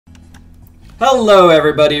Hello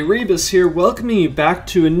everybody, Rebus here, welcoming you back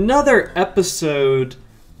to another episode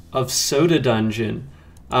of Soda Dungeon.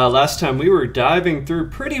 Last time we were diving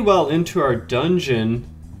through pretty well into our dungeon,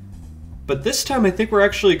 but this time I think we're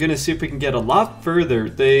actually going to see if we can get a lot further.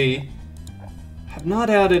 They have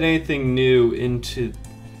not added anything new into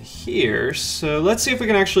here, so let's see if we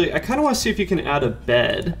can actually... I kind of want to see if you can add a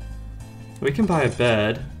bed. We can buy a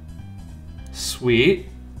bed. Sweet.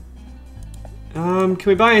 Can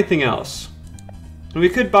we buy anything else? We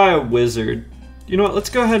could buy a wizard. You know what, let's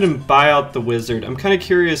go ahead and buy out the wizard. I'm kind of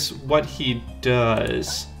curious what he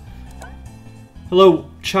does. Hello,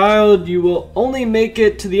 child. You will only make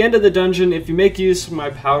it to the end of the dungeon if you make use of my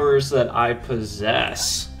powers that I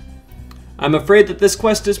possess. I'm afraid that this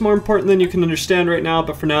quest is more important than you can understand right now,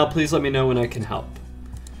 but for now, please let me know when I can help.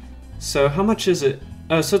 So, how much is it?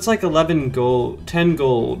 Oh, so it's like 11 gold, 10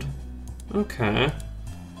 gold. Okay.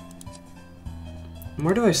 And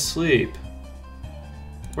where do I sleep?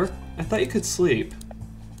 Where? I thought you could sleep.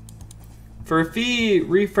 For a fee,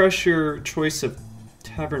 refresh your choice of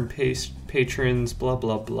tavern patrons, blah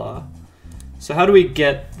blah blah. So how do we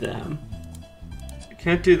get them?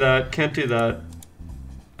 Can't do that, can't do that.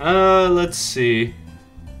 Let's see.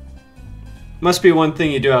 Must be one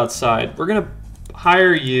thing you do outside. We're gonna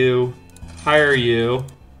hire you. And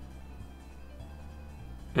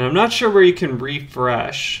I'm not sure where you can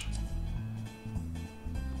refresh.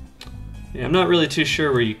 Yeah, I'm not really too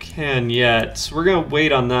sure where you can yet, so we're gonna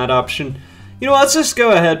wait on that option. You know, let's just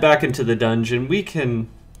go ahead back into the dungeon. We can...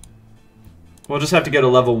 We'll just have to get a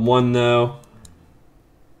level 1, though.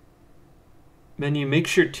 Menu,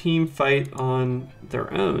 makes your team fight on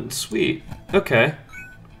their own. Sweet. Okay.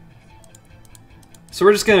 So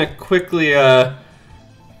we're just gonna quickly, I'm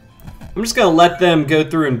just gonna let them go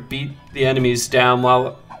through and beat the enemies down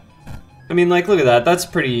while... I mean, like, look at that. That's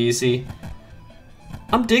pretty easy.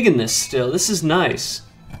 I'm digging this still. This is nice.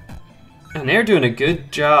 And they're doing a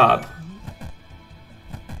good job.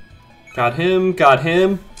 Got him, got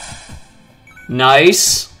him.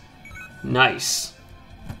 Nice. Nice.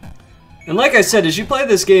 And like I said, as you play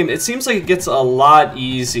this game, it seems like it gets a lot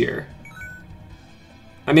easier.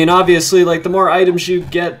 I mean, obviously, like, the more items you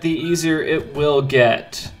get, the easier it will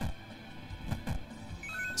get.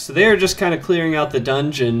 So they are just kind of clearing out the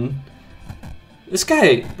dungeon. This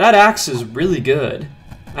guy, that axe is really good.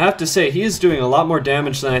 I have to say, he is doing a lot more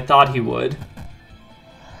damage than I thought he would.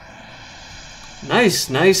 Nice,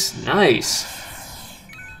 nice, nice.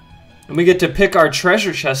 And we get to pick our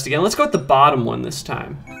treasure chest again. Let's go with the bottom one this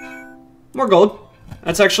time. More gold.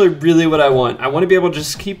 That's actually really what I want. I want to be able to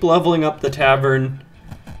just keep leveling up the tavern.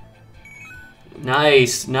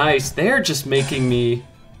 Nice, nice. They're just making me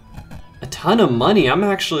a ton of money. I'm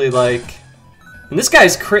actually like... And this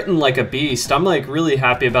guy's critting like a beast. I'm like really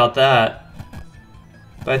happy about that.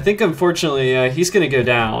 But I think unfortunately he's gonna go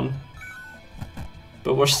down.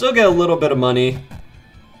 But we'll still get a little bit of money.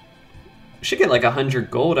 We should get like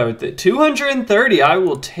 100 gold, I would think. 230, I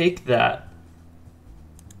will take that.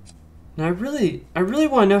 Now I really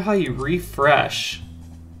want to know how you refresh.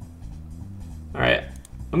 Alright,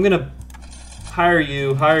 I'm gonna hire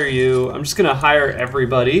you. I'm just gonna hire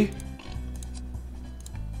everybody.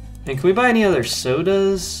 And can we buy any other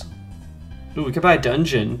sodas? Ooh, we could buy a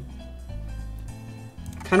dungeon.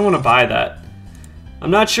 Kind of want to buy that. I'm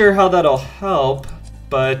not sure how that'll help,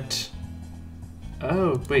 but...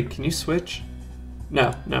 Oh, wait, can you switch?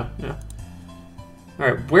 No.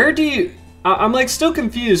 Alright, where do you... I'm like still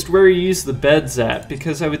confused where you use the beds at,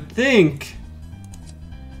 because I would think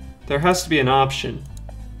there has to be an option.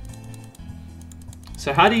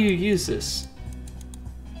 So how do you use this?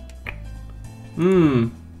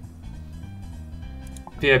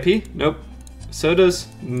 VIP? Nope. Sodas?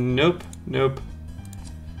 Nope.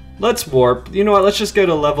 Let's warp. You know what? Let's just go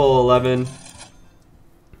to level 11.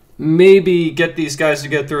 Maybe get these guys to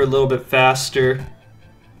get through a little bit faster.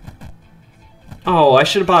 Oh, I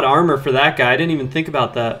should have bought armor for that guy. I didn't even think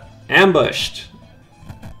about that. Ambushed.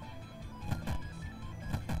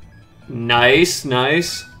 Nice.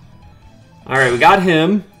 Alright, we got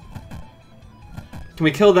him. Can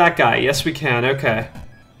we kill that guy? Yes, we can. Okay.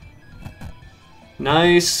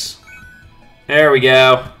 Nice. There we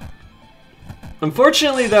go.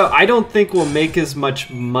 Unfortunately, though, I don't think we'll make as much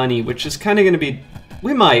money, which is kind of going to be...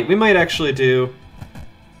 We might actually do...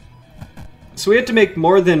 So we have to make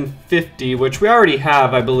more than 50, which we already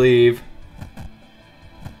have, I believe.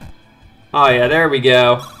 Oh yeah, there we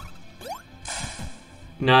go.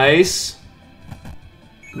 Nice.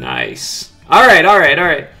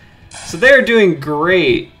 Alright. So they're doing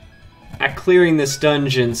great at clearing this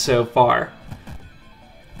dungeon so far.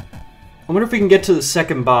 I wonder if we can get to the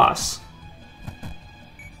second boss.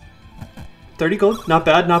 30 gold. Not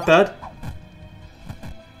bad, not bad.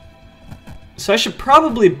 So I should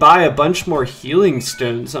probably buy a bunch more healing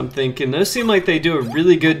stones, I'm thinking. Those seem like they do a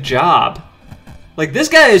really good job. Like, this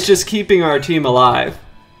guy is just keeping our team alive,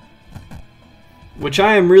 which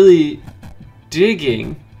I am really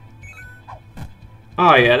digging.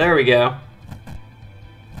 Oh yeah, there we go.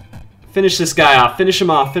 Finish this guy off. Finish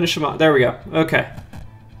him off. Finish him off. There we go. Okay.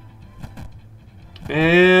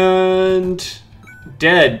 And...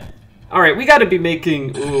 dead. Alright, we gotta be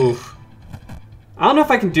making... oof. I don't know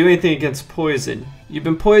if I can do anything against poison. You've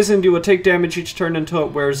been poisoned. You will take damage each turn until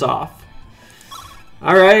it wears off.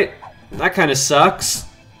 Alright. That kind of sucks.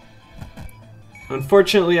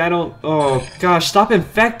 Unfortunately, I don't... oh, gosh. Stop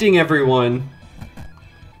infecting everyone.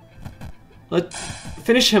 Let's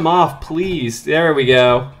finish him off, please. There we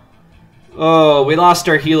go. Oh, we lost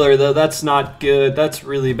our healer, though. That's not good. That's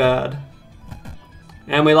really bad.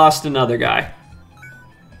 And we lost another guy.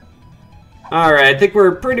 Alright, I think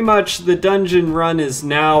we're pretty much... the dungeon run is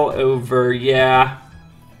now over. Yeah.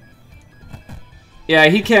 Yeah,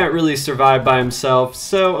 he can't really survive by himself.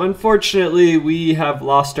 So, unfortunately, we have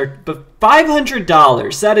lost our... but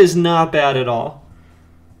 $500! That is not bad at all.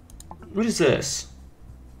 What is this?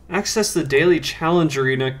 Access the daily challenge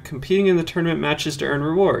arena, competing in the tournament matches to earn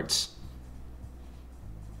rewards.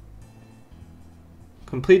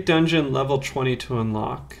 Complete dungeon level 20 to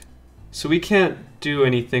unlock. So we can't do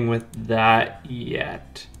anything with that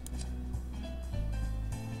yet.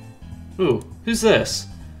 Ooh, who's this?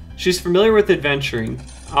 She's familiar with adventuring.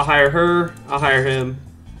 I'll hire her, I'll hire him.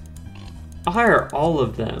 I'll hire all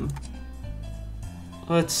of them.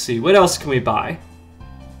 Let's see, what else can we buy?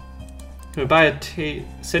 Can we buy a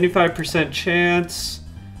 75% chance?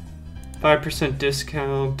 5%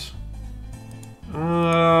 discount.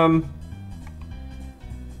 Oh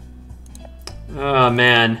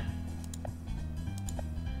man.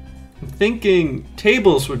 I'm thinking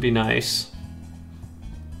tables would be nice.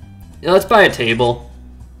 Yeah, let's buy a table.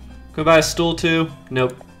 Can we buy a stool too?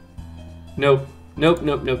 Nope. Nope. Nope,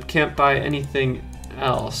 nope, nope. Can't buy anything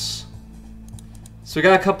else. So we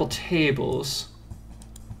got a couple tables.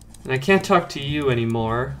 And I can't talk to you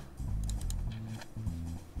anymore.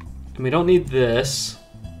 And we don't need this.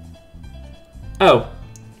 Oh,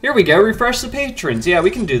 here we go. Refresh the patrons. Yeah,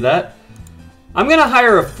 we can do that. I'm gonna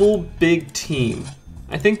hire a full big team.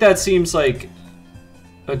 I think that seems like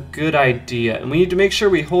a good idea. And we need to make sure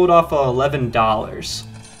we hold off on $11.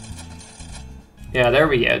 Yeah, there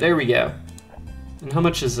we go. There we go. And how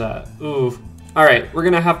much is that? Ooh. Alright, we're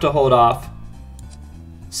gonna have to hold off.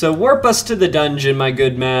 So warp us to the dungeon, my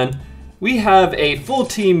good man. We have a full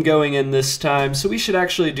team going in this time, so we should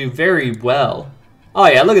actually do very well. Oh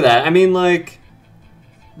yeah, look at that. I mean, like,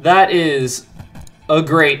 that is a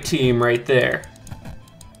great team right there.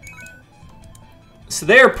 So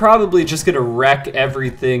they are probably just gonna wreck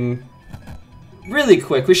everything really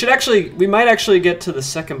quick. We might actually get to the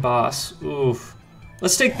second boss. Oof.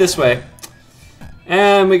 Let's take this way.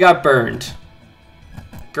 And we got burned.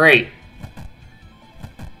 Great.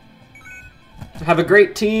 I have a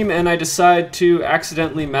great team and I decide to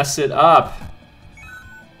accidentally mess it up.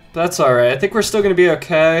 That's alright. I think we're still gonna be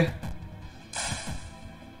okay.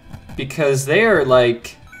 Because they are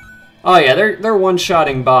like... oh yeah, they're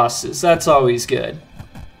one-shotting bosses. That's always good.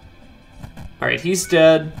 Alright, he's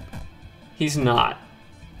dead. He's not.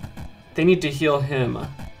 They need to heal him.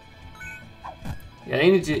 Yeah, they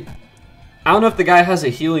need to... I don't know if the guy has a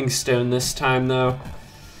healing stone this time, though.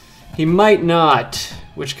 He might not,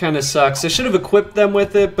 which kind of sucks. I should have equipped them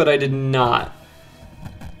with it, but I did not.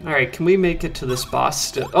 Alright, can we make it to this boss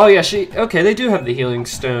still? Oh yeah, okay, they do have the healing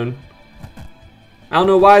stone. I don't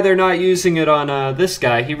know why they're not using it on this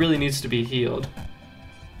guy. He really needs to be healed.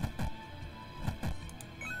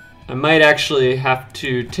 I might actually have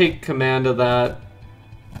to take command of that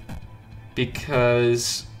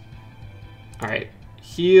because... alright,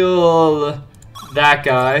 heal that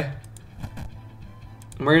guy.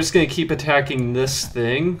 And we're just gonna keep attacking this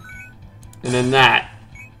thing. And then that.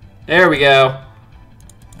 There we go.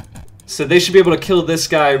 So they should be able to kill this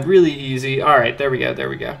guy really easy. Alright, there we go, there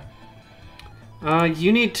we go.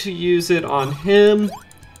 You need to use it on him.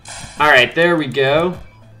 Alright, there we go.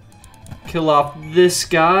 Kill off this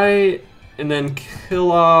guy. And then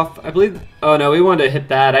kill off... I believe... oh no, we wanted to hit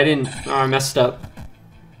that. I didn't... oh, I messed up.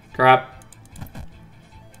 Crap.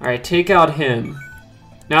 Alright, take out him.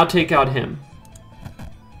 Now take out him.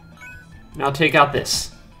 Now take out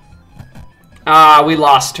this. Ah, we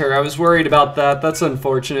lost her. I was worried about that. That's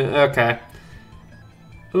unfortunate. Okay.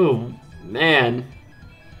 Ooh, man.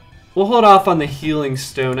 We'll hold off on the healing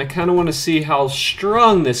stone. I kind of want to see how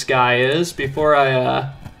strong this guy is before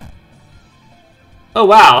I, oh,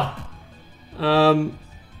 wow.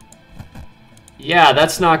 Yeah,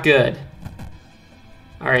 that's not good.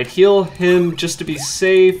 Alright, heal him just to be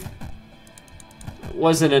safe.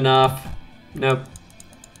 Wasn't enough. Nope.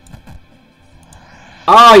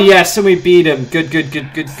 Oh, yes, and we beat him. Good, good,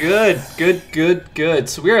 good, good, good, good, good, good.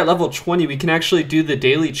 So we're at level 20. We can actually do the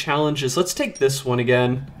daily challenges. Let's take this one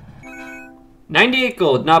again. 98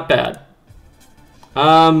 gold, not bad.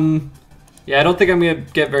 Yeah, I don't think I'm gonna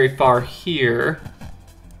get very far here.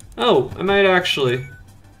 Oh, I might actually.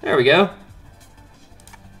 There we go.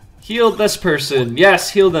 Heal this person.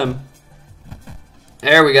 Yes, heal them.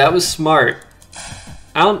 There we go. That was smart.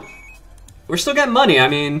 We're still getting money. I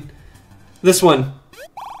mean, this one.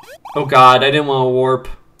 Oh god, I didn't want to warp.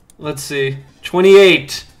 Let's see.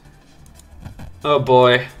 28. Oh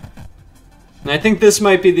boy. And I think this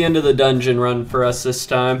might be the end of the dungeon run for us this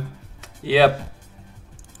time. Yep.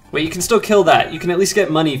 Wait, you can still kill that. You can at least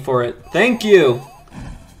get money for it. Thank you.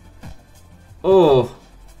 Oh.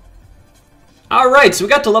 Alright, so we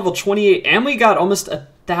got to level 28 and we got almost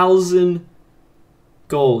 1,000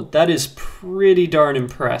 gold. That is pretty darn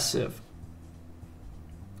impressive.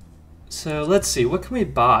 So let's see, what can we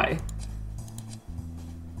buy?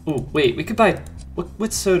 Oh, wait, we could buy,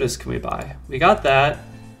 what sodas can we buy? We got that.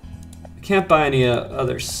 We can't buy any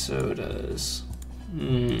other sodas.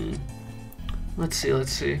 Let's see,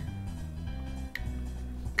 let's see.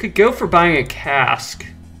 Could go for buying a cask.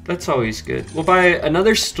 That's always good. We'll buy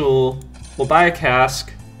another stool. We'll buy a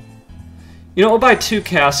cask. You know, we'll buy 2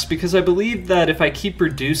 casks because I believe that if I keep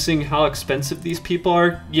reducing how expensive these people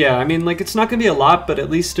are, yeah, I mean, like, it's not gonna be a lot, but at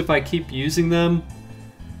least if I keep using them,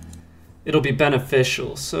 it'll be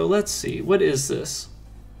beneficial. So let's see, what is this?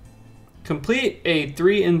 Complete a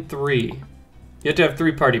 3 and 3. You have to have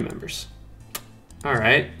 3 party members.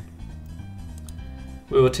 Alright.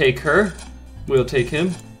 We will take her. We'll take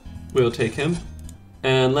him. We'll take him.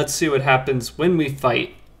 And let's see what happens when we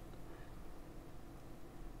fight.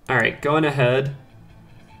 Alright, going ahead.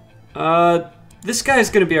 This guy is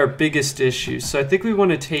going to be our biggest issue, so I think we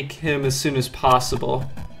want to take him as soon as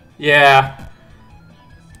possible. Yeah.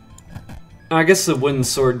 I guess the wooden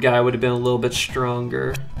sword guy would have been a little bit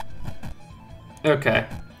stronger. Okay.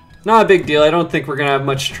 Not a big deal. I don't think we're going to have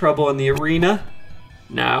much trouble in the arena.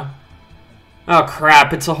 No. Oh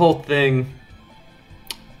crap, it's a whole thing.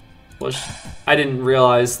 Well, I didn't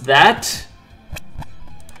realize that.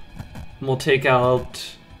 And we'll take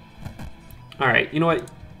out... Alright, you know what?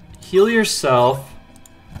 Heal yourself.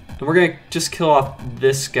 And we're gonna just kill off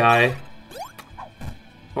this guy.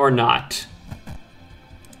 Or not.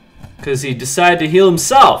 Because he decided to heal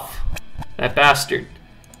himself. That bastard.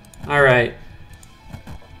 Alright.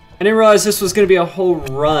 I didn't realize this was gonna be a whole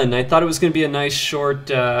run. I thought it was gonna be a nice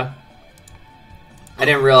short, I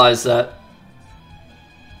didn't realize that.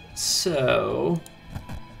 So...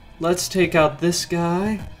 let's take out this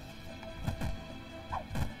guy.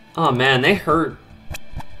 Oh man, they hurt.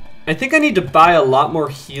 I think I need to buy a lot more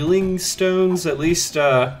healing stones, at least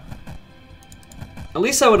that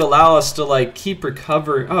would allow us to like keep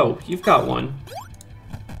recovering. Oh, you've got one.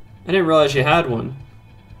 I didn't realize you had one.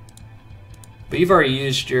 But you've already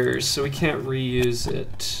used yours, so we can't reuse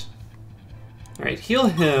it. Alright, heal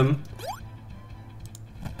him.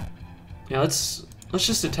 Yeah, let's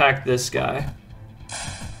just attack this guy.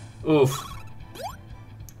 Oof.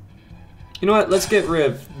 You know what? Let's get rid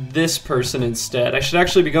of this person instead. I should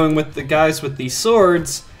actually be going with the guys with these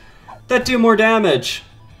swords that do more damage.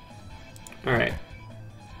 Alright.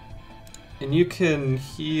 And you can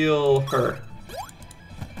heal her.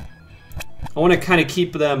 I want to kind of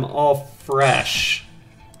keep them all fresh.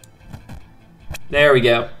 There we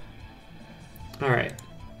go. Alright.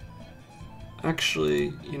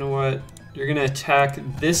 Actually, you know what? You're going to attack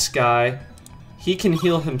this guy. He can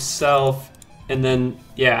heal himself. And then,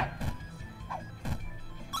 yeah.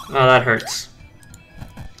 Oh, that hurts.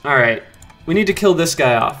 Alright. We need to kill this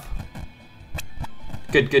guy off.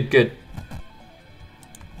 Good, good, good.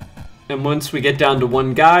 And once we get down to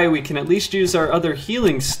one guy, we can at least use our other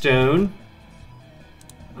healing stone.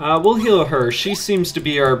 We'll heal her. She seems to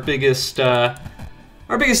be our biggest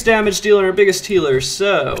damage dealer and our biggest healer,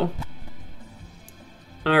 so...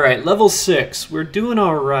 Alright, level 6. We're doing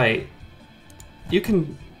alright. You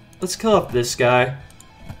can... let's kill off this guy.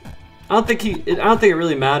 I don't think it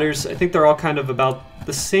really matters. I think they're all kind of about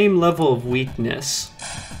the same level of weakness.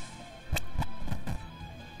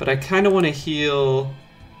 But I kind of want to heal...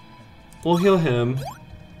 We'll heal him.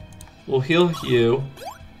 We'll heal you.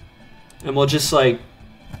 And we'll just like...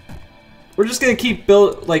 we're just going to keep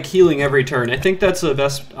healing every turn. I think that's the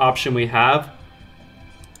best option we have.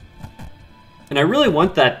 And I really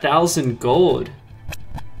want that 1,000 gold.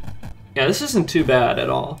 Yeah, this isn't too bad at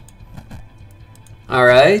all.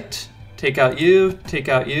 Alright. Take out you, take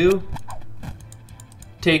out you.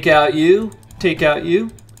 Take out you, take out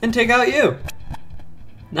you, and take out you.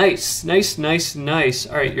 Nice, nice, nice, nice.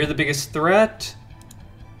 Alright, you're the biggest threat.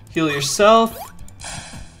 Heal yourself.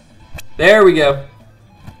 There we go.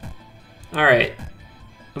 Alright.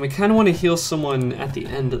 And we kind of want to heal someone at the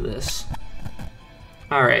end of this.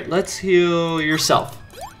 Alright, let's heal yourself.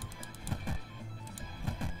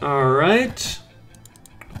 Alright.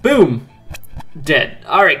 Boom. Dead.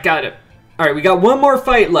 Alright, got it. Alright, we got one more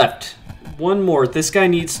fight left. One more. This guy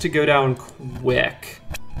needs to go down quick.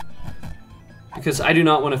 Because I do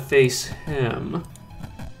not want to face him.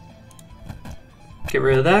 Get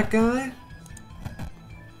rid of that guy.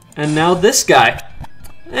 And now this guy.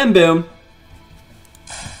 And boom.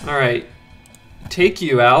 Alright. Take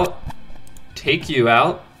you out. Take you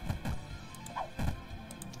out.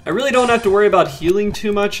 I really don't have to worry about healing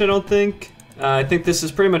too much, I don't think. I think this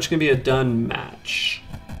is pretty much going to be a done match.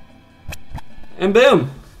 And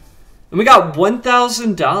boom. And we got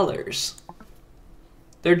 $1,000.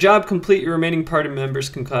 Their job complete, your remaining party members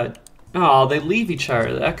can cut. Oh, they leave each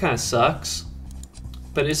other. That kind of sucks.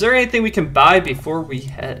 But is there anything we can buy before we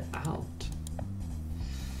head out?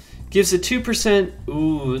 Gives a 2%.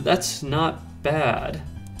 Ooh, that's not bad.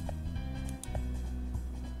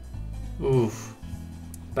 Oof.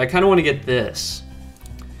 But I kind of want to get this.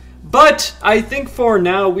 But I think for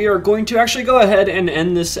now we are going to actually go ahead and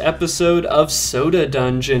end this episode of Soda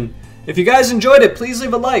Dungeon. If you guys enjoyed it, please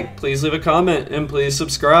leave a like, please leave a comment, and please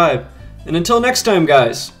subscribe. And until next time,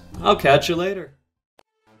 guys, I'll catch you later.